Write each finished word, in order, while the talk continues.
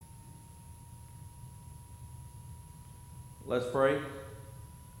Let's pray.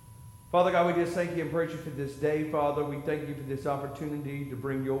 Father God, we just thank you and praise you for this day, Father. We thank you for this opportunity to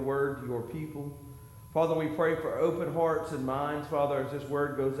bring your word to your people. Father, we pray for open hearts and minds, Father, as this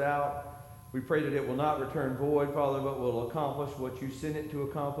word goes out. We pray that it will not return void, Father, but will accomplish what you sent it to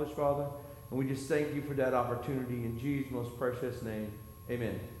accomplish, Father. And we just thank you for that opportunity in Jesus' most precious name.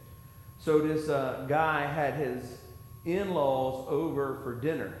 Amen. So this guy had his in-laws over for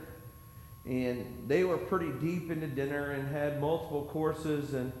dinner. And they were pretty deep into dinner and had multiple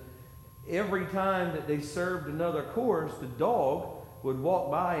courses. And every time that they served another course, the dog would walk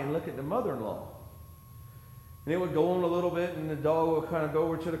by and look at the mother-in-law. And it would go on a little bit, and the dog would kind of go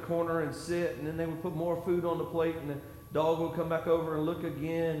over to the corner and sit, and then they would put more food on the plate, and the dog would come back over and look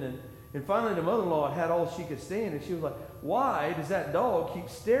again. And finally, the mother-in-law had all she could stand, and she was like, "Why does that dog keep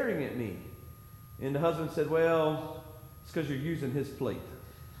staring at me?" And the husband said, "Well, it's because you're using his plate."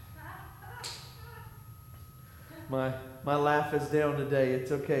 My laugh is down today.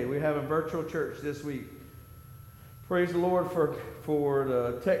 It's okay. We're having virtual church this week. Praise the Lord for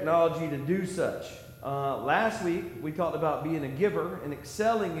the technology to do such. Last week, we talked about being a giver and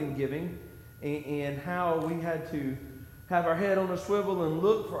excelling in giving, and how we had to have our head on a swivel and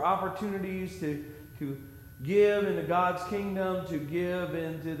look for opportunities to give into God's kingdom, to give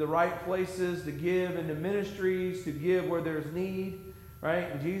into the right places, to give into ministries, to give where there's need.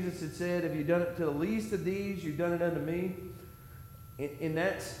 Right? And Jesus had said, "If you've done it to the least of these, you've done it unto me." And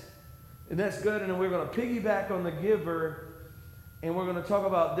that's good. And then we're going to piggyback on the giver, and we're going to talk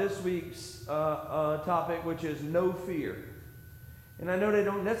about this week's topic, which is no fear. And I know they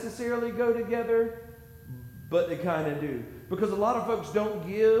don't necessarily go together, but they kind of do. Because a lot of folks don't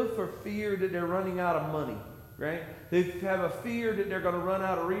give for fear that they're running out of money. Right? They have a fear that they're going to run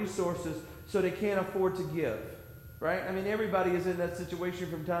out of resources, so they can't afford to give. Right? I mean, everybody is in that situation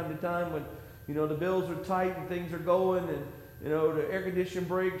from time to time when, the bills are tight and things are going, and, the air condition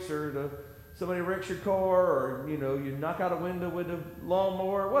breaks, or somebody wrecks your car, or, you knock out a window with a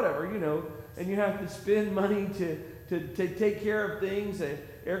lawnmower, whatever, and you have to spend money to take care of things, and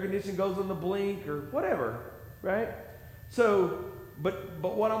air conditioning goes on the blink, or whatever, right? So, but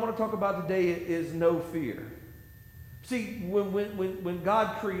what I want to talk about today is no fear. See, when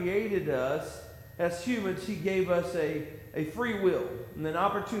God created us, as humans, he gave us a free will and an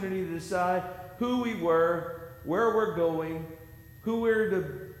opportunity to decide who we were, where we're going, who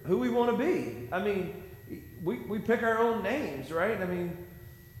we want to be. I mean, we pick our own names, right? I mean,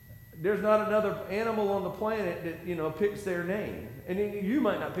 there's not another animal on the planet that, picks their name. And you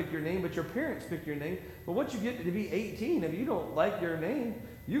might not pick your name, but your parents pick your name. But once you get to be 18, if you don't like your name,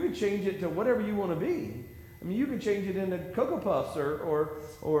 you can change it to whatever you want to be. I mean, you can change it into Cocoa Puffs or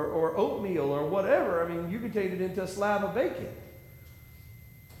oatmeal or whatever. I mean, you can change it into a slab of bacon.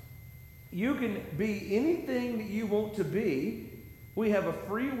 You can be anything that you want to be. We have a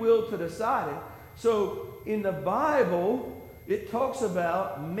free will to decide it. So in the Bible, it talks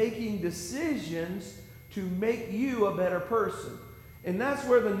about making decisions to make you a better person. And that's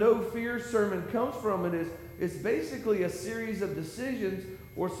where the no fear sermon comes from. It's basically a series of decisions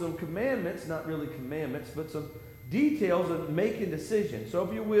or some commandments, not really commandments, but some details of making decisions. So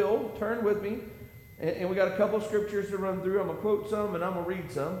if you will, turn with me. And we got a couple of scriptures to run through. I'm going to quote some and I'm going to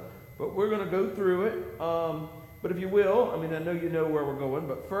read some. But we're going to go through it. But if you will, I know you know where we're going.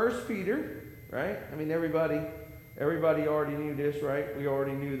 But 1 Peter, right? Everybody already knew this, right? We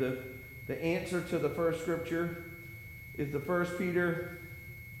already knew the answer to the first scripture is the 1 Peter.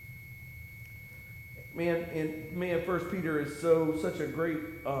 Man, 1 Peter is such a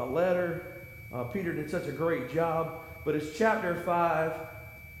great letter. Peter did such a great job. But it's chapter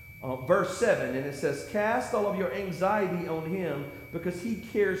 5, verse 7, and it says, "Cast all of your anxiety on him because he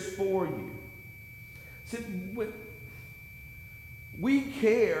cares for you." See, we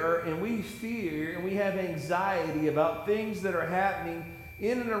care and we fear and we have anxiety about things that are happening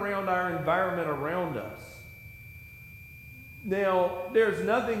in and around our environment around us. Now, there's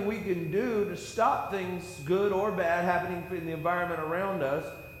nothing we can do to stop things, good or bad, happening in the environment around us,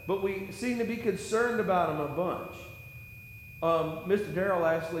 but we seem to be concerned about them a bunch. Mr. Darrell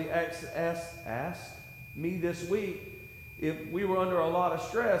actually asked me this week if we were under a lot of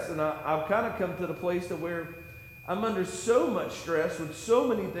stress, and I've kind of come to the place to where I'm under so much stress with so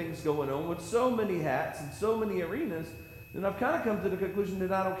many things going on, with so many hats and so many arenas, and I've kind of come to the conclusion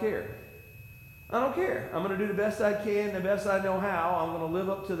that I don't care. I don't care. I'm going to do the best I can, the best I know how. I'm going to live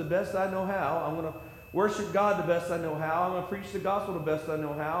up to the best I know how. I'm going to worship God the best I know how. I'm going to preach the gospel the best I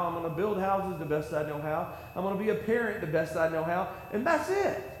know how. I'm going to build houses the best I know how. I'm going to be a parent the best I know how. And that's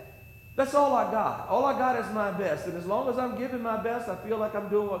it. That's all I got. All I got is my best. And as long as I'm giving my best, I feel like I'm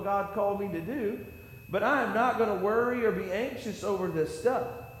doing what God called me to do. but I am not going to worry or be anxious over this stuff.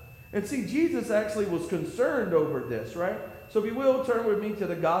 And see, Jesus actually was concerned over this, right? So if you will, turn with me to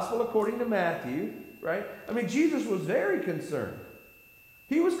the Gospel according to Matthew, right? I mean, Jesus was very concerned.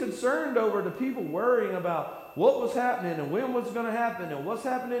 He was concerned over the people worrying about what was happening and when was going to happen and what's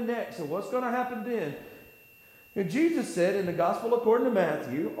happening next and what's going to happen then. And Jesus said in the Gospel according to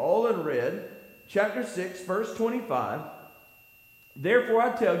Matthew, all in red, chapter 6, verse 25, "Therefore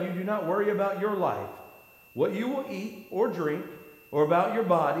I tell you, do not worry about your life, what you will eat or drink, or about your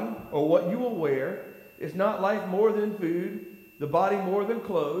body, or what you will wear. Is not life more than food, the body more than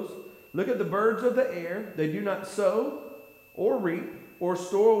clothes? Look at the birds of the air. They do not sow or reap or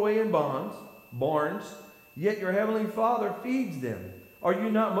store away in barns, yet your heavenly Father feeds them. Are you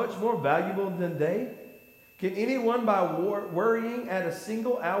not much more valuable than they? Can anyone by worrying add a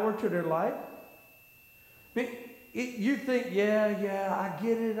single hour to their life?" You think, yeah, I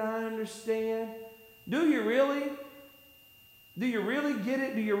get it, I understand. Do you really? Do you really get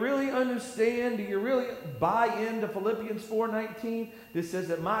it? Do you really understand? Do you really buy into Philippians 4:19 that says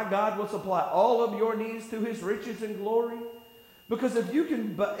that my God will supply all of your needs through his riches and glory? Because if you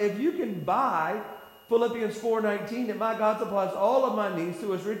can buy Philippians 4:19 that my God supplies all of my needs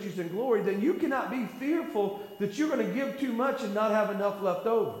through his riches and glory, then you cannot be fearful that you're going to give too much and not have enough left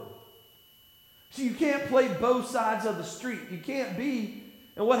over. So you can't play both sides of the street. You can't be,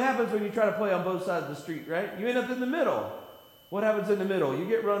 and what happens when you try to play on both sides of the street, right? You end up in the middle. What happens in the middle? You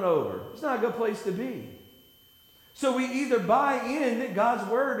get run over. It's not a good place to be. So we either buy in that God's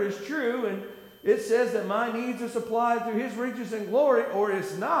word is true and it says that my needs are supplied through his riches and glory, or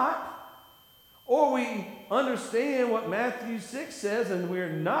it's not. Or we understand what Matthew 6 says, and we're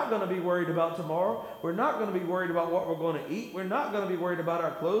not going to be worried about tomorrow. We're not going to be worried about what we're going to eat. We're not going to be worried about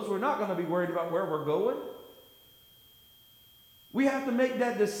our clothes. We're not going to be worried about where we're going. We have to make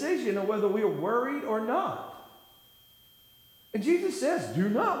that decision of whether we're worried or not. And Jesus says, do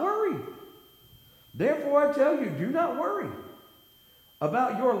not worry. Therefore I tell you, do not worry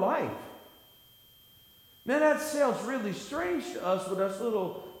about your life. Now that sounds really strange to us with us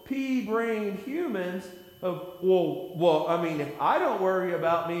little pea-brained humans of, well, I mean, if I don't worry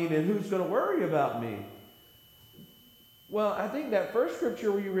about me, then who's going to worry about me? Well, I think that first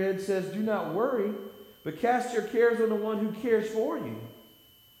scripture we read says, do not worry, but cast your cares on the one who cares for you.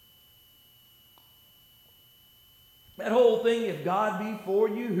 That whole thing, if God be for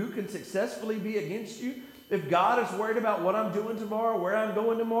you, who can successfully be against you? If God is worried about what I'm doing tomorrow, where I'm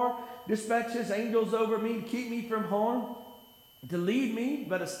going tomorrow, dispatch his angels over me to keep me from harm, to lead me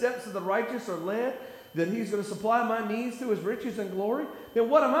by the steps of the righteous are led, then he's going to supply my needs through his riches and glory. Then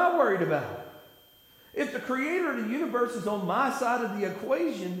what am I worried about? If the creator of the universe is on my side of the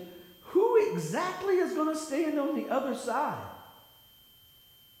equation, who exactly is going to stand on the other side?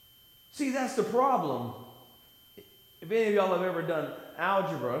 See, that's the problem. If any of y'all have ever done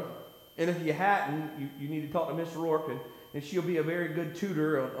algebra, and if you hadn't, you need to talk to Miss Rourke, and she'll be a very good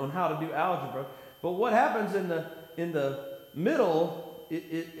tutor on how to do algebra. But what happens in the middle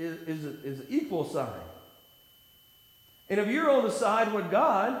is an equal sign. And if you're on the side with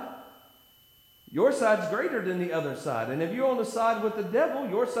God, your side's greater than the other side. And if you're on the side with the devil,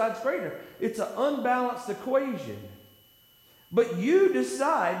 your side's greater. It's an unbalanced equation. But you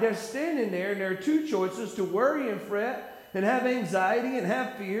decide, they're standing there, and there are two choices: to worry and fret and have anxiety and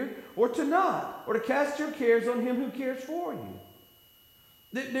have fear, or to not, or to cast your cares on him who cares for you.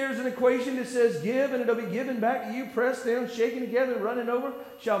 There's an equation that says, give and it'll be given back to you, pressed down, shaken together, running over,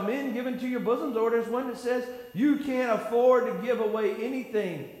 shall men give into your bosoms. Or there's one that says, you can't afford to give away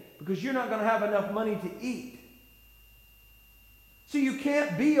anything because you're not going to have enough money to eat. So you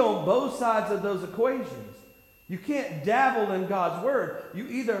can't be on both sides of those equations. You can't dabble in God's word. You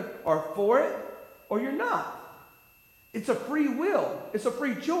either are for it or you're not. It's a free will. It's a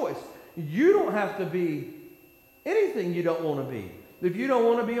free choice. You don't have to be anything you don't want to be. If you don't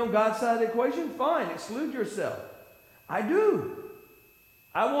want to be on God's side of the equation, fine, exclude yourself. I do.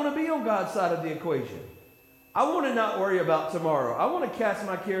 I want to be on God's side of the equation. I want to not worry about tomorrow. I want to cast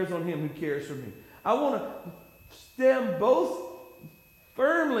my cares on him who cares for me. I want to stand both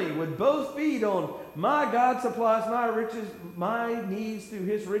firmly with both feet on my God supplies my riches, my needs through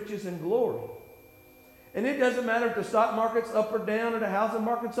his riches and glory. And it doesn't matter if the stock market's up or down, or the housing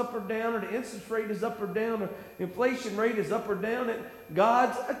market's up or down, or the interest rate is up or down, or inflation rate is up or down.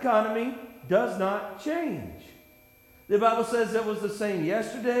 God's economy does not change. The Bible says it was the same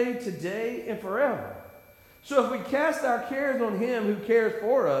yesterday, today, and forever. So if we cast our cares on him who cares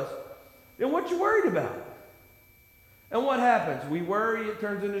for us, then what you worried about? And what happens? We worry, it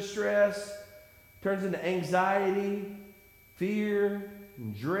turns into stress, turns into anxiety, fear,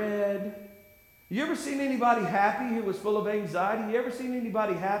 and dread. You ever seen anybody happy who was full of anxiety? You ever seen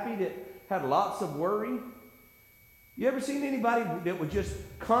anybody happy that had lots of worry? You ever seen anybody that was just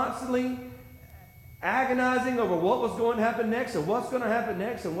constantly agonizing over what was going to happen next and what's going to happen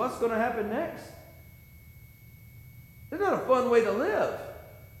next and what's going to happen next? It's not a fun way to live.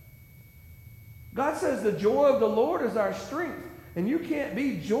 God says the joy of the Lord is our strength. And you can't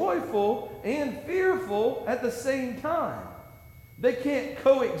be joyful and fearful at the same time. They can't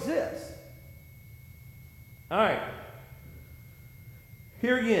coexist. All right.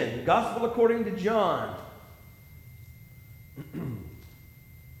 Here again, Gospel according to John.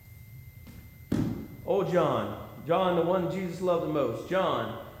 Oh, John, the one Jesus loved the most.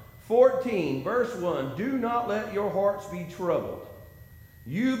 John 14, verse 1. Do not let your hearts be troubled.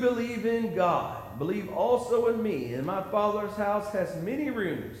 You believe in God. Believe also in me. And my Father's house has many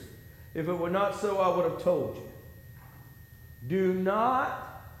rooms. If it were not so, I would have told you. Do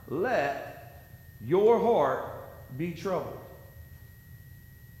not let your heart be troubled.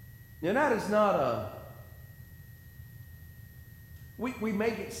 Now, that is not a... We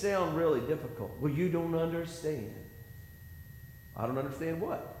make it sound really difficult. Well, you don't understand. I don't understand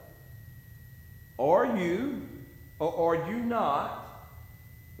what? Are you or are you not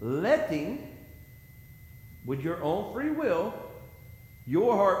letting, with your own free will,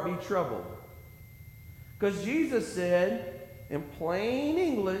 your heart be troubled? Because Jesus said, in plain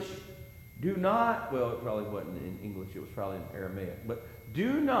English, do not, well, it probably wasn't in English, it was probably in Aramaic, but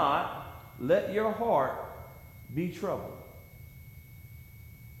do not let your heart be troubled.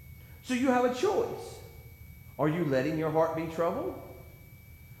 So you have a choice. Are you letting your heart be troubled?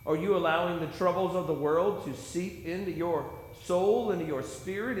 Are you allowing the troubles of the world to seep into your soul, into your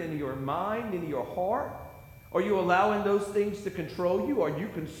spirit, into your mind, into your heart? Are you allowing those things to control you? Are you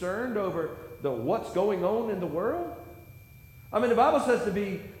concerned over what's going on in the world? I mean, the Bible says to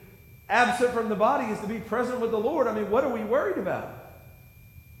be absent from the body is to be present with the Lord. I mean, what are we worried about?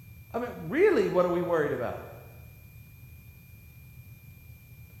 I mean, really, what are we worried about?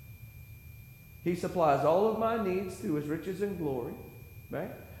 He supplies all of my needs through his riches and glory.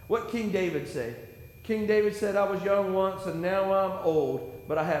 Right? What King David said? King David said, I was young once and now I'm old,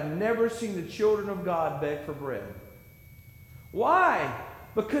 but I have never seen the children of God beg for bread. Why?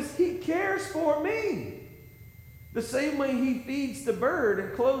 Because he cares for me. The same way he feeds the bird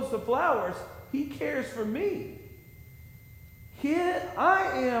and clothes the flowers, he cares for me.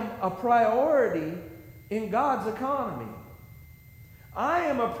 I am a priority in God's economy. I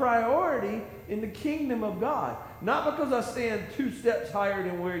am a priority in the kingdom of God. Not because I stand 2 steps higher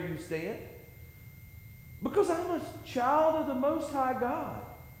than where you stand. Because I'm a child of the Most High God.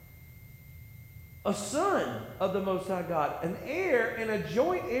 A son of the Most High God. An heir and a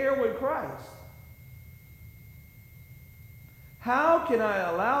joint heir with Christ. How can I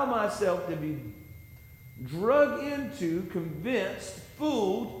allow myself to be drugged into, convinced,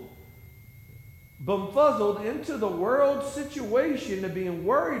 fooled, bumfuzzled into the world situation of being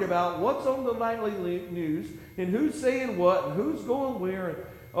worried about what's on the nightly news and who's saying what and who's going where and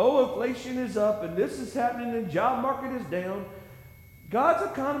inflation is up and this is happening and the job market is down.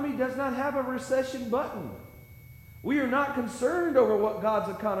 God's economy does not have a recession button. We are not concerned over what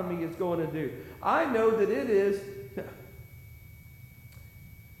God's economy is going to do. I know that it is.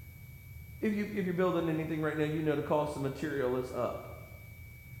 If you're building anything right now, you know the cost of material is up.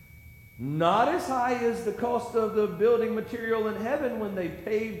 Not as high as the cost of the building material in heaven when they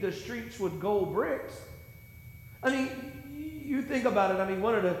paved the streets with gold bricks. I mean, you think about it. I mean,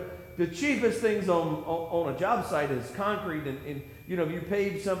 one of the cheapest things on a job site is concrete. And you know, if you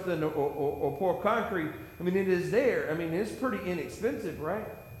pave something or pour concrete, I mean, it is there. I mean, it's pretty inexpensive, right?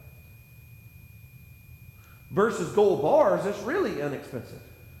 Versus gold bars, it's really inexpensive.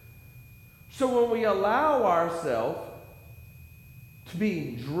 So when we allow ourselves to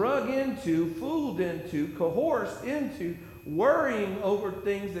be drugged into, fooled into, coerced into, worrying over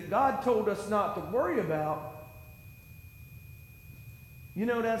things that God told us not to worry about, you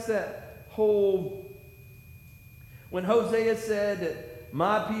know, that's that whole, when Hosea said that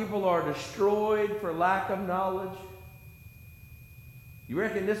my people are destroyed for lack of knowledge, you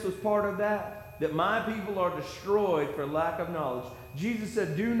reckon this was part of that? That my people are destroyed for lack of knowledge. Jesus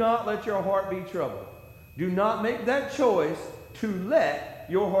said, do not let your heart be troubled. Do not make that choice to let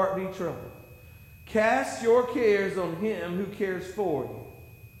your heart be troubled. Cast your cares on him who cares for you.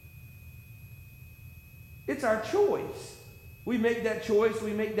 It's our choice. We make that choice,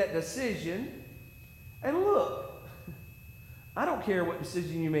 we make that decision. And look, I don't care what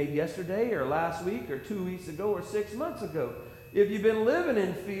decision you made yesterday or last week or 2 weeks ago or 6 months ago. If you've been living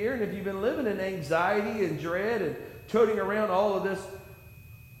in fear and if you've been living in anxiety and dread and toting around all of this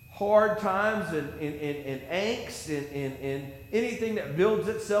hard times and angst and anything that builds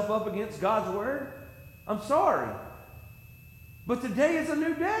itself up against God's word, I'm sorry. But today is a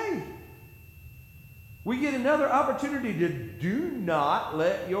new day. We get another opportunity to do not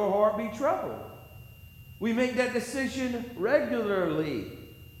let your heart be troubled. We make that decision regularly.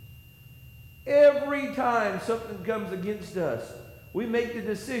 Every time something comes against us, we make the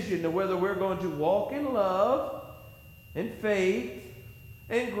decision to whether we're going to walk in love and faith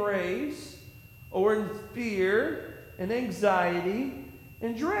and grace, or in fear and anxiety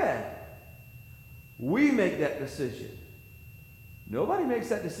and dread. We make that decision. Nobody makes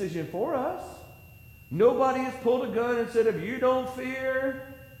that decision for us. Nobody has pulled a gun and said, if you don't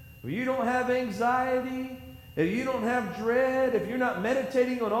fear, if you don't have anxiety, if you don't have dread, if you're not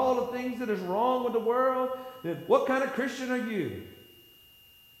meditating on all the things that is wrong with the world, then what kind of Christian are you?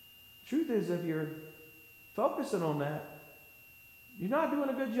 Truth is, if you're focusing on that, you're not doing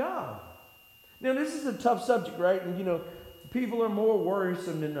a good job. Now, this is a tough subject, right? And, people are more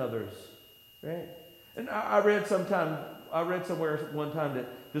worrisome than others, right? And I read somewhere one time that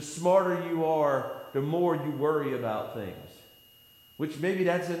the smarter you are, the more you worry about things. Which maybe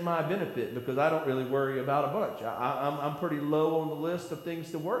that's in my benefit because I don't really worry about a bunch. I'm pretty low on the list of things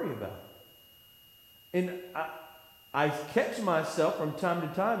to worry about. And I catch myself from time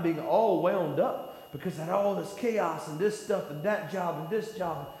to time being all wound up because I had all this chaos and this stuff and that job and this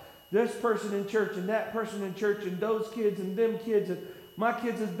job. This person in church and that person in church and those kids and them kids and my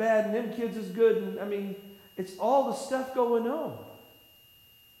kids is bad and them kids is good. And it's all the stuff going on.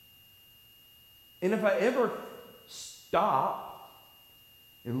 And if I ever stop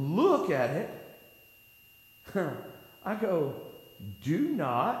and look at it, I go, do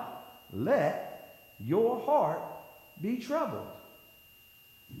not let your heart be troubled.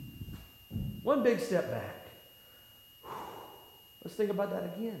 One big step back. Let's think about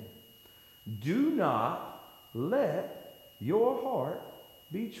that again. Do not let your heart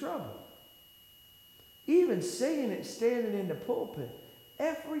be troubled. Even saying it standing in the pulpit,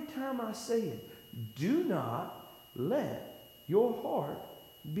 every time I say it, do not let your heart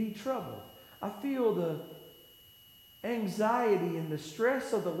be troubled. I feel the anxiety and the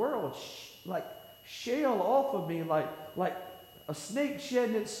stress of the world shale off of me like a snake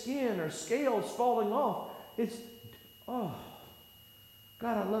shedding its skin or scales falling off. It's, oh,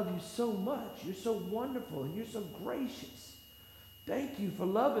 God, I love you so much. You're so wonderful and you're so gracious. Thank you for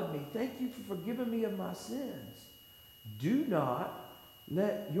loving me. Thank you for forgiving me of my sins. Do not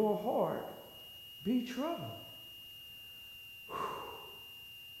let your heart be troubled.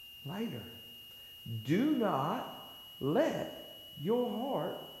 Lighter. Do not let your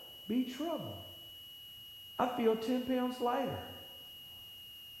heart be troubled. I feel 10 pounds lighter.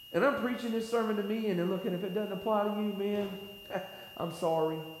 And I'm preaching this sermon to me and then looking, if it doesn't apply to you, man, I'm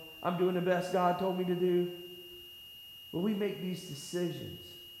sorry. I'm doing the best God told me to do. But we make these decisions.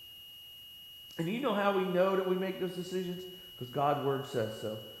 And you know how we know that we make those decisions? Because God's word says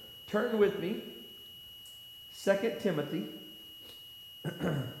so. Turn with me, 2 Timothy,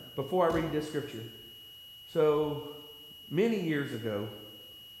 before I read this scripture. So, many years ago,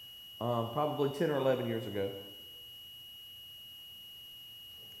 probably 10 or 11 years ago,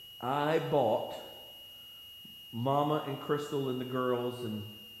 I bought Mama and Crystal and the girls and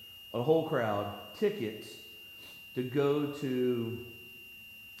a whole crowd tickets to go to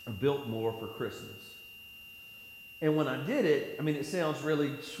Biltmore for Christmas. And when I did it, it sounds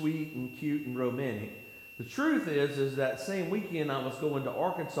really sweet and cute and romantic. The truth is that same weekend I was going to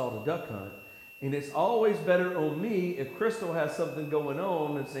Arkansas to duck hunt. And it's always better on me if Crystal has something going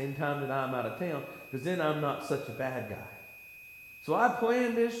on at the same time that I'm out of town, because then I'm not such a bad guy. So I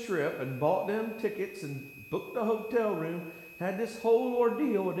planned this trip and bought them tickets and booked the hotel room, had this whole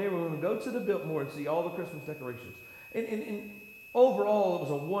ordeal where they were going to go to the Biltmore and see all the Christmas decorations. And overall, it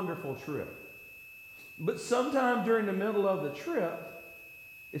was a wonderful trip. But sometime during the middle of the trip,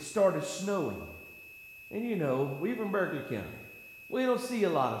 it started snowing. And we from Berkeley County. We don't see a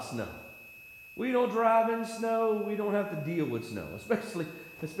lot of snow. We don't drive in snow. We don't have to deal with snow,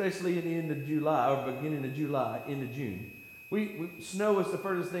 especially in the end of July or beginning of July, into June. Snow is the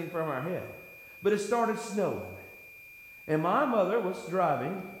furthest thing from our head. But it started snowing. And my mother was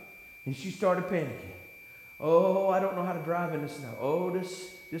driving, and she started panicking. Oh, I don't know how to drive in the snow. Oh,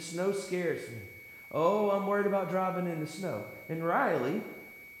 this snow scares me. Oh, I'm worried about driving in the snow. And Riley,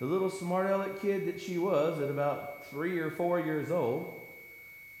 the little smart-aleck kid that she was at about 3 or 4 years old,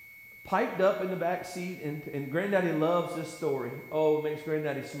 piped up in the back seat, and Granddaddy loves this story. Oh, it makes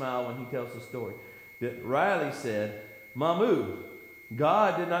Granddaddy smile when he tells the story. That Riley said, Mamu,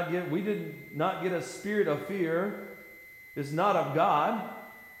 we did not get a spirit of fear. It's not of God.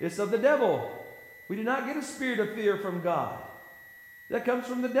 It's of the devil. We do not get a spirit of fear from God. That comes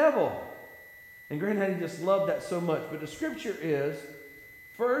from the devil. And Granddaddy just loved that so much. But the scripture is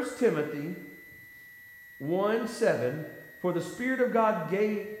 1 Timothy 1:7. For the Spirit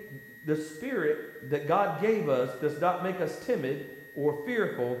that God gave us does not make us timid or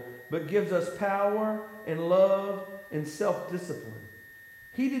fearful, but gives us power and love and self-discipline.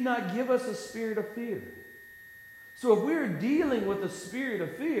 He did not give us a spirit of fear. So if we're dealing with a spirit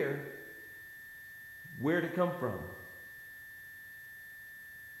of fear, where'd it come from?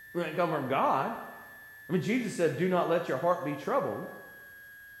 It didn't come from God. I mean, Jesus said, do not let your heart be troubled.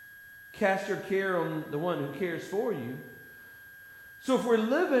 Cast your care on the one who cares for you. So if we're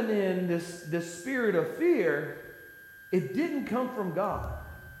living in this spirit of fear, it didn't come from God.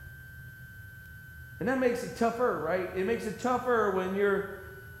 And that makes it tougher, right? It makes it tougher when you're,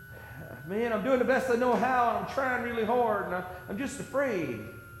 man, I'm doing the best I know how, and I'm trying really hard, and I'm just afraid.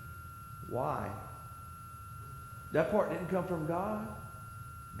 Why? That part didn't come from God.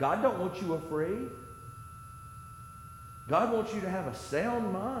 God don't want you afraid. God wants you to have a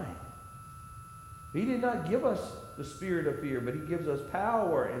sound mind. He did not give us the spirit of fear, but he gives us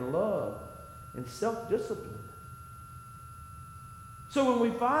power and love and self-discipline. So when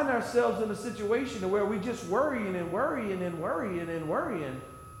we find ourselves in a situation where we just worrying,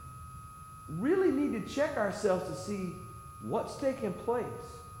 really need to check ourselves to see what's taking place.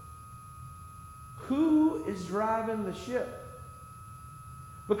 Who is driving the ship?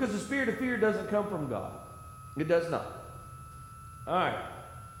 Because the spirit of fear doesn't come from God. It does not. All right.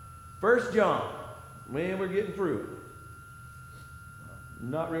 1 John. Man, we're getting through it.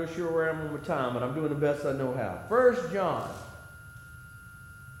 I'm not real sure where I'm on my time, but I'm doing the best I know how. 1 John.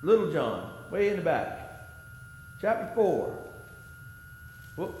 Little John, way in the back. Chapter 4.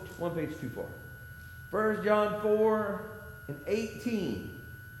 Whoops, one page too far. 1 John 4 and 18.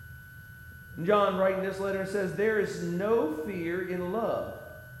 John writing this letter says, there is no fear in love,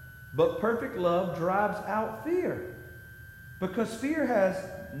 but perfect love drives out fear. Because fear has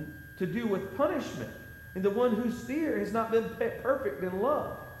to do with punishment, and the one whose fear has not been perfect in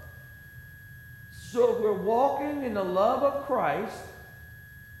love. So if we're walking in the love of Christ,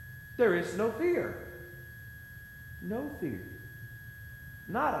 there is no fear. No fear.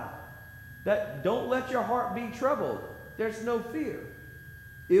 Nada. That don't let your heart be troubled. There's no fear.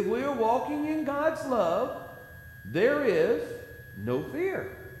 If we are walking in God's love, there is no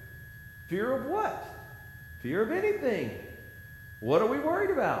fear. Fear of what? Fear of anything. What are we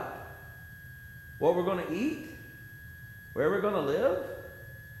worried about? What we're going to eat? Where we're going to live?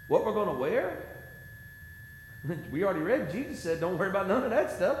 What we're going to wear? We already read, Jesus said, don't worry about none of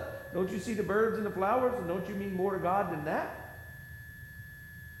that stuff. Don't you see the birds and the flowers, and don't you mean more to God than that?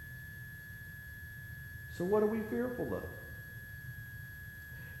 So what are we fearful of?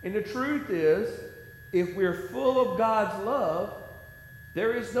 And the truth is, if we're full of God's love,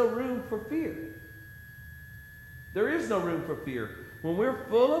 there is no room for fear. There is no room for fear. When we're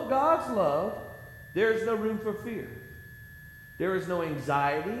full of God's love, there is no room for fear. There is no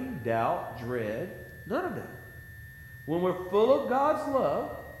anxiety, doubt, dread, none of that. When we're full of God's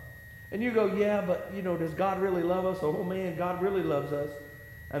love, and you go, yeah, but, does God really love us? Oh, man, God really loves us.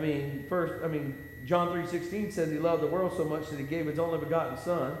 John 3:16 says he loved the world so much that he gave his only begotten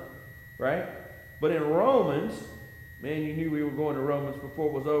Son, right? But in Romans, man, you knew we were going to Romans before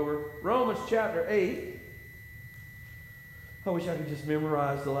it was over. Romans chapter 8. I wish I could just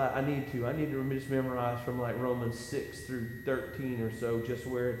memorize I need to just memorize from like Romans 6 through 13 or so, just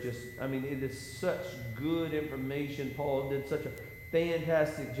where it is such good information. Paul did such a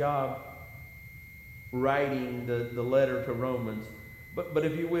fantastic job writing the letter to Romans. But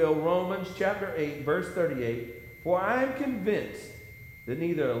if you will, Romans chapter 8, verse 38, for I am convinced that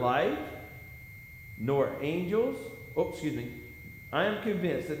neither life nor angels, I am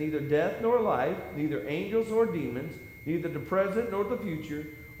convinced that neither death nor life, neither angels nor demons, neither the present nor the future,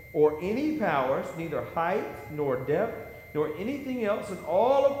 or any powers, neither height nor depth, nor anything else in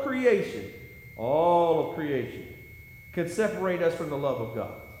all of creation, can separate us from the love of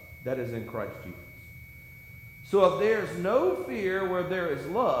God that is in Christ Jesus. So if there's no fear where there is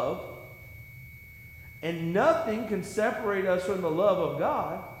love, and nothing can separate us from the love of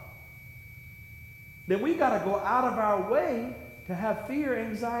God, then we got to go out of our way to have fear,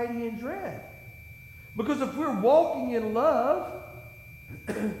 anxiety, and dread. Because if we're walking in love,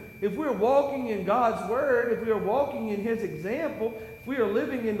 if we're walking in God's word, if we are walking in his example, if we are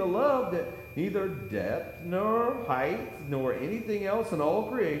living in the love that neither depth nor height nor anything else in all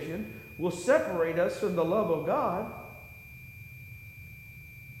creation will separate us from the love of God,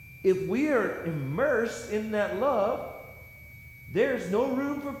 if we are immersed in that love, There's no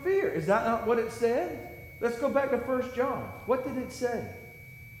room for fear. Is that not what it said? Let's go back to 1 John. What did it say?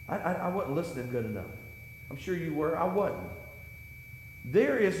 I wasn't listening good enough. I'm sure you were. I wasn't.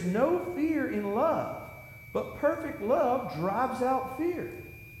 There is no fear in love, but perfect love drives out fear.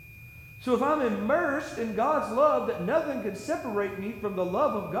 So if I'm immersed in God's love that nothing can separate me from the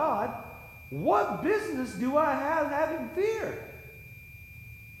love of God, what business do I have having fear?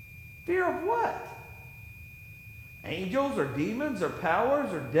 Fear of what? Angels or demons or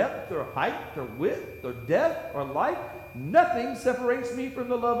powers or depth or height or width or death or life? Nothing separates me from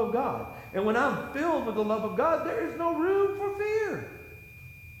the love of God. And when I'm filled with the love of God, there is no room for fear.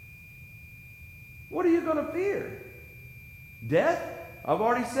 What are you going to fear? Death? I've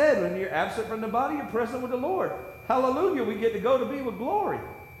already said, when you're absent from the body, you're present with the Lord. Hallelujah, we get to go to be with glory.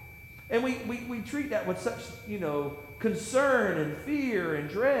 And we treat that with such, concern and fear and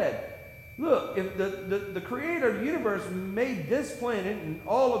dread. Look, if the creator of the universe made this planet and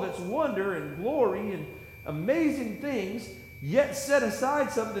all of its wonder and glory and amazing things, yet set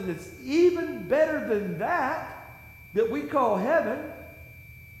aside something that's even better than that we call heaven,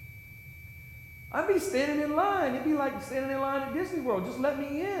 I'd be standing in line. It'd be like standing in line at Disney World. Just let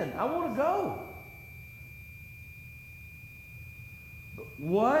me in. I want to go. But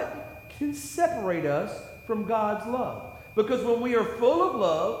what can separate us from God's love? Because when we are full of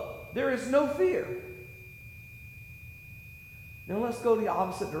love, there is no fear. Now let's go the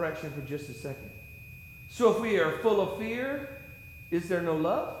opposite direction for just a second. So if we are full of fear, is there no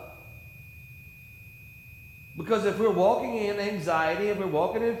love? Because if we're walking in anxiety, if we're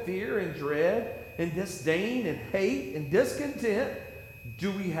walking in fear and dread and disdain and hate and discontent, do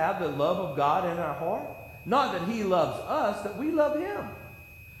we have the love of God in our heart? Not that He loves us, that we love Him.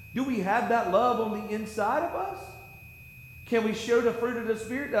 Do we have that love on the inside of us? Can we show the fruit of the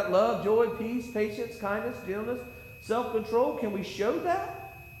Spirit, that love, joy, peace, patience, kindness, gentleness, self-control? Can we show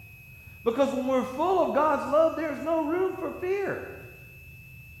that? Because when we're full of God's love, there's no room for fear.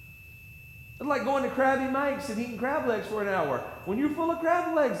 It's like going to Krabby Mike's and eating crab legs for an hour. When you're full of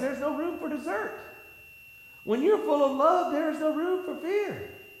crab legs, there's no room for dessert. When you're full of love, there's no room for fear.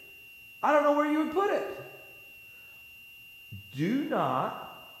 I don't know where you would put it. Do not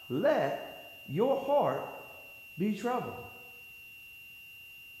let your heart be troubled.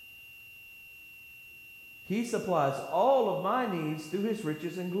 He supplies all of my needs through His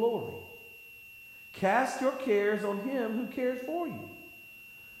riches and glory. Cast your cares on Him who cares for you.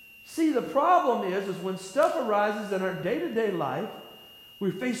 See, the problem is when stuff arises in our day-to-day life,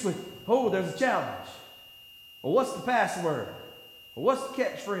 we're faced with, there's a challenge. Well, what's the password? Well, what's the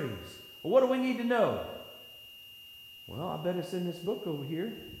catchphrase? Well, what do we need to know? Well, I bet it's in this book over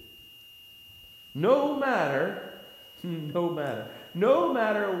here. No matter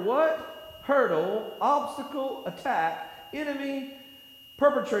what hurdle, obstacle, attack, enemy,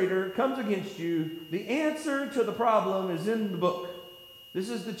 perpetrator comes against you, the answer to the problem is in the book. This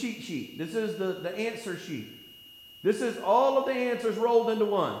is the cheat sheet. This is the answer sheet. This is all of the answers rolled into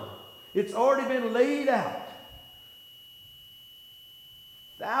one. It's already been laid out.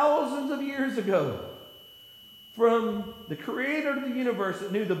 Thousands of years ago, from the creator of the universe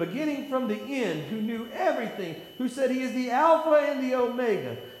that knew the beginning from the end, who knew everything, who said He is the Alpha and the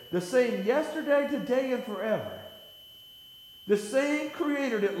Omega, the same yesterday, today, and forever. The same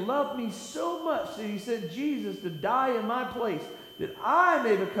creator that loved me so much that He sent Jesus to die in my place, that I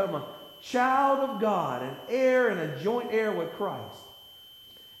may become a child of God, an heir and a joint heir with Christ.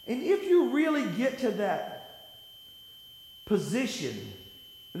 And if you really get to that position,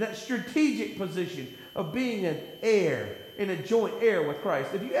 that strategic position of being an heir and a joint heir with Christ,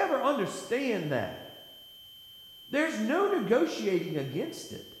 if you ever understand that, there's no negotiating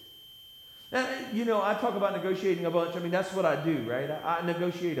against it. Now, I talk about negotiating a bunch. I mean, that's what I do, right? I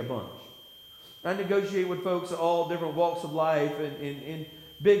negotiate a bunch. I negotiate with folks of all different walks of life and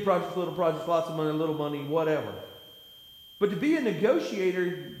big projects, little projects, lots of money, little money, whatever. But to be a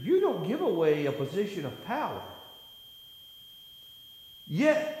negotiator, you don't give away a position of power.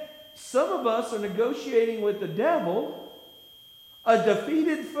 Yet, some of us are negotiating with the devil, a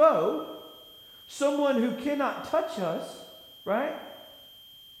defeated foe, someone who cannot touch us, right?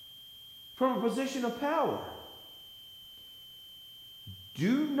 From a position of power.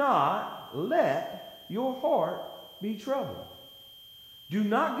 Do not let your heart be troubled. Do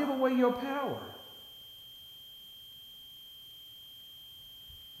not give away your power.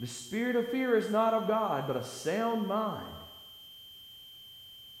 The spirit of fear is not of God, but a sound mind.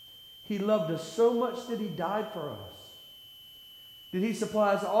 He loved us so much that He died for us. That He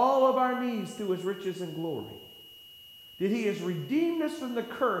supplies all of our needs through His riches and glory. That He has redeemed us from the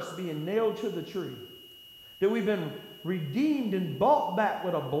curse being nailed to the tree. That we've been redeemed and bought back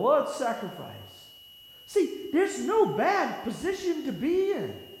with a blood sacrifice. See, there's no bad position to be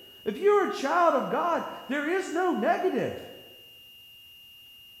in. If you're a child of God, there is no negative.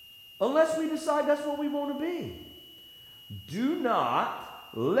 Unless we decide that's what we want to be. Do not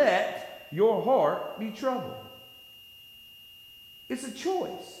let your heart be troubled. It's a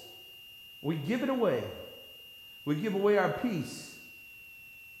choice. We give it away. We give away our peace.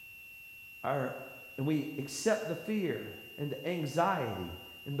 And we accept the fear and the anxiety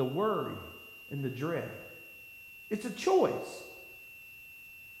and the worry and the dread. It's a choice.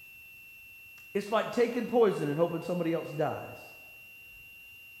 It's like taking poison and hoping somebody else dies.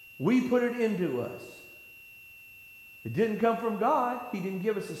 We put it into us. It didn't come from God. He didn't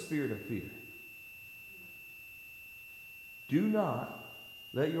give us a spirit of fear. Do not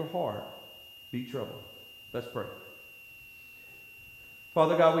let your heart be troubled. Let's pray.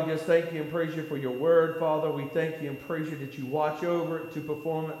 Father God, we just thank you and praise you for your word, Father. We thank you and praise you that you watch over it to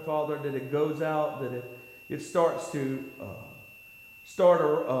perform it, Father, that it goes out, that it starts to start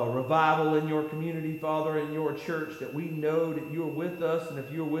a revival in your community, Father, in your church, that we know that you're with us, and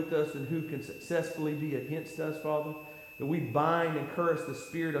if you're with us, then who can successfully be against us, Father? That we bind and curse the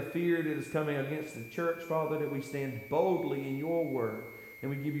spirit of fear that is coming against the church, Father, that we stand boldly in your word,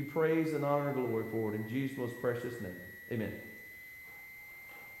 and we give you praise and honor and glory for it in Jesus' most precious name. Amen.